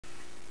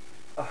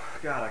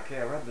God, okay,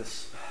 I read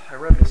this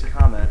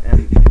comment,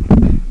 and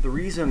the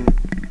reason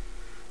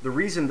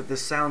that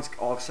this sounds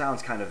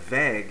kind of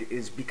vague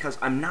is because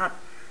I'm not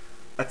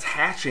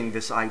attaching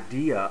this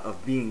idea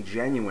of being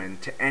genuine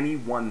to any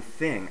one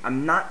thing.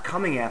 I'm not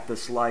coming at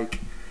this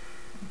like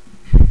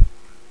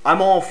I'm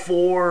all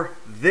for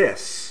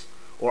this,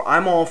 or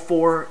I'm all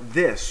for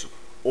this,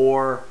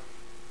 or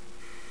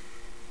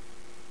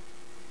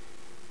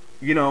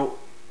you know,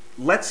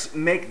 let's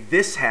make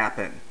this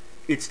happen.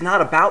 It's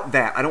not about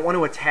that. I don't want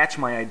to attach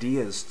my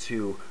ideas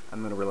to. I'm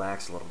going to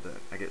relax a little bit.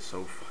 I get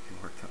so fucking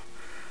worked up.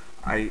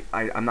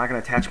 I'm not going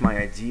to attach my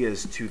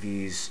ideas to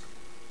these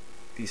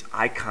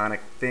iconic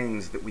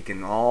things that we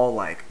can all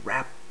like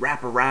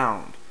wrap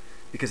around,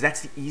 because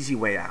that's the easy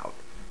way out.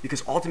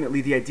 Because ultimately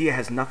the idea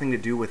has nothing to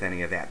do with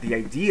any of that. The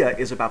idea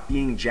is about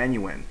being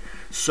genuine.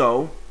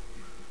 So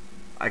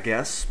I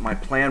guess my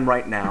plan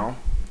right now,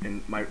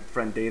 and my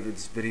friend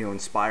David's video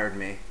inspired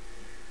me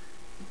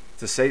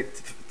to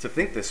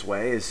think this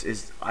way,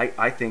 is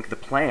I think the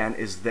plan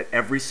is that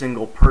every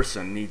single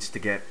person needs to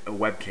get a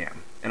webcam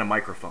and a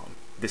microphone.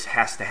 This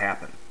has to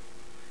happen.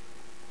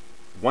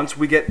 Once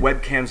we get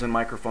webcams and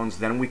microphones,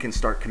 then we can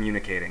start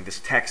communicating. This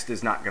text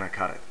is not going to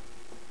cut it.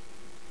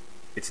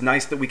 It's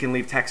nice that we can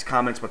leave text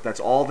comments, but that's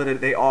all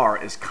that they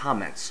are, is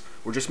comments.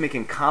 We're just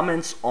making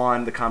comments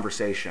on the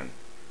conversation.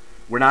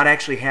 We're not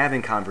actually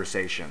having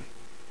conversation.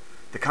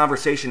 The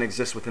conversation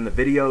exists within the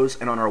videos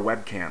and on our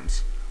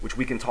webcams, which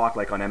we can talk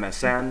like on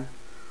MSN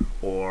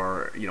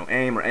or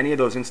AIM or any of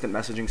those instant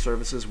messaging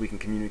services. We can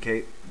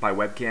communicate by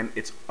webcam.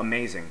 It's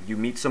amazing. You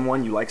meet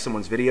someone, you like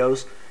someone's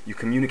videos, you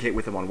communicate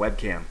with them on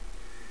webcam,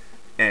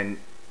 and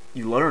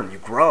you learn, you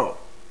grow.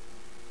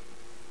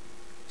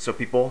 So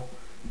people,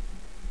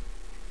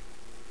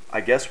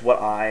 I guess what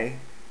I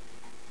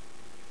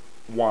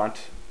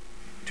want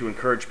to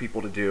encourage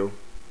people to do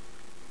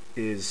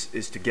is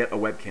to get a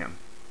webcam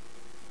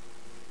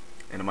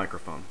and a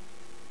microphone.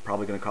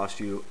 Probably going to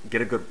cost you,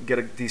 get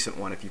a decent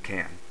one if you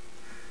can.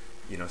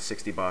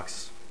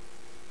 $60.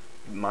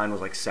 Mine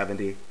was like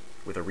 70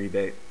 with a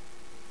rebate.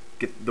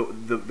 Get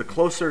the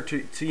closer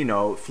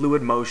to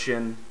fluid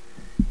motion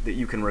that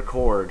you can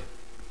record,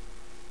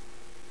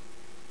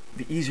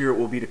 the easier it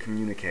will be to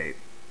communicate.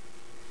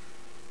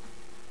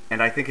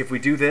 And I think if we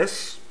do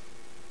this,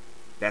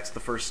 that's the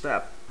first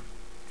step.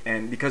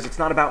 And because it's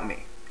not about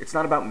me. It's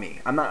not about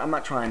me. I'm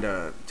not trying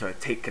to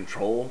take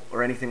control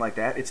or anything like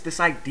that. It's this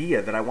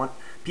idea that I want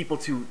people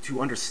to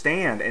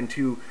understand and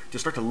to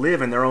start to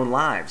live in their own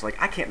lives. Like,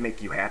 I can't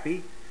make you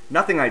happy.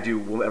 Nothing I do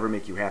will ever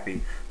make you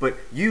happy. But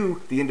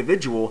you, the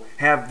individual,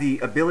 have the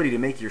ability to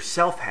make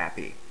yourself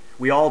happy.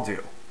 We all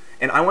do.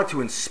 And I want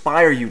to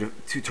inspire you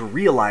to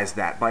realize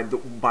that by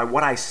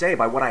what I say,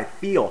 by what I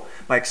feel,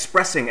 by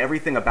expressing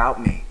everything about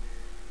me.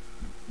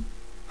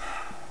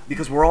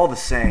 Because we're all the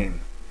same.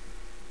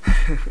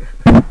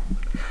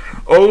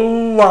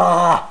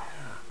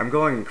 I'm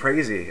going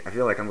crazy. I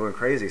feel like I'm going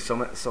crazy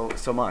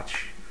so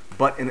much.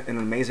 But in an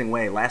amazing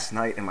way. Last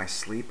night in my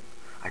sleep,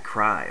 I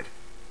cried.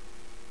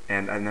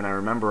 And then I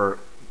remember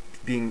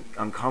being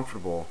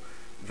uncomfortable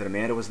that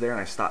Amanda was there, and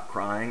I stopped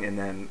crying, and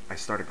then I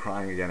started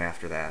crying again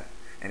after that.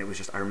 And it was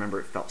just, I remember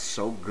it felt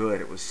so good.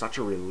 It was such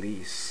a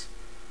release.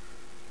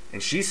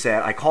 And she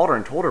said, I called her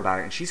and told her about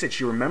it, and she said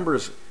she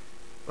remembers,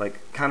 like,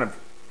 kind of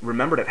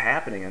remembered it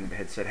happening and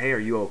had said, hey, are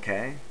you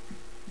okay?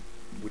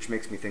 Which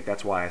makes me think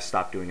that's why I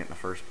stopped doing it in the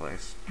first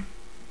place.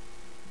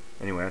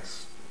 Anyway,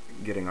 that's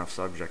getting off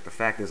subject. The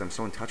fact is, I'm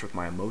so in touch with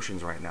my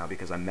emotions right now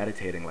because I'm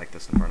meditating like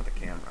this in front of the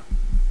camera.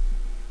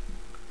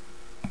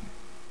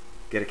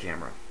 Get a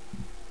camera.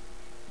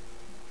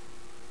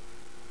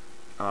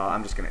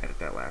 I'm just going to edit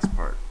that last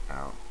part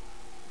out.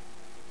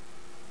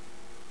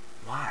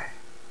 Why?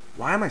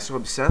 Why am I so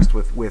obsessed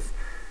with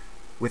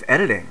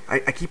editing?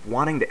 I keep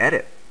wanting to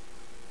edit.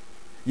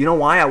 You know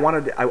why? I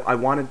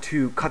wanted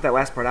to cut that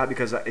last part out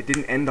because it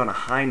didn't end on a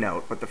high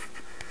note. But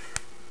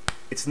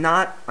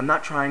I'm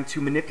not trying to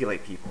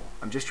manipulate people.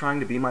 I'm just trying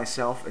to be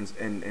myself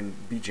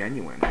and be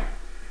genuine.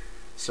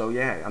 So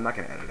yeah, I'm not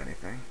going to edit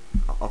anything.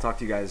 I'll talk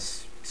to you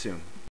guys soon.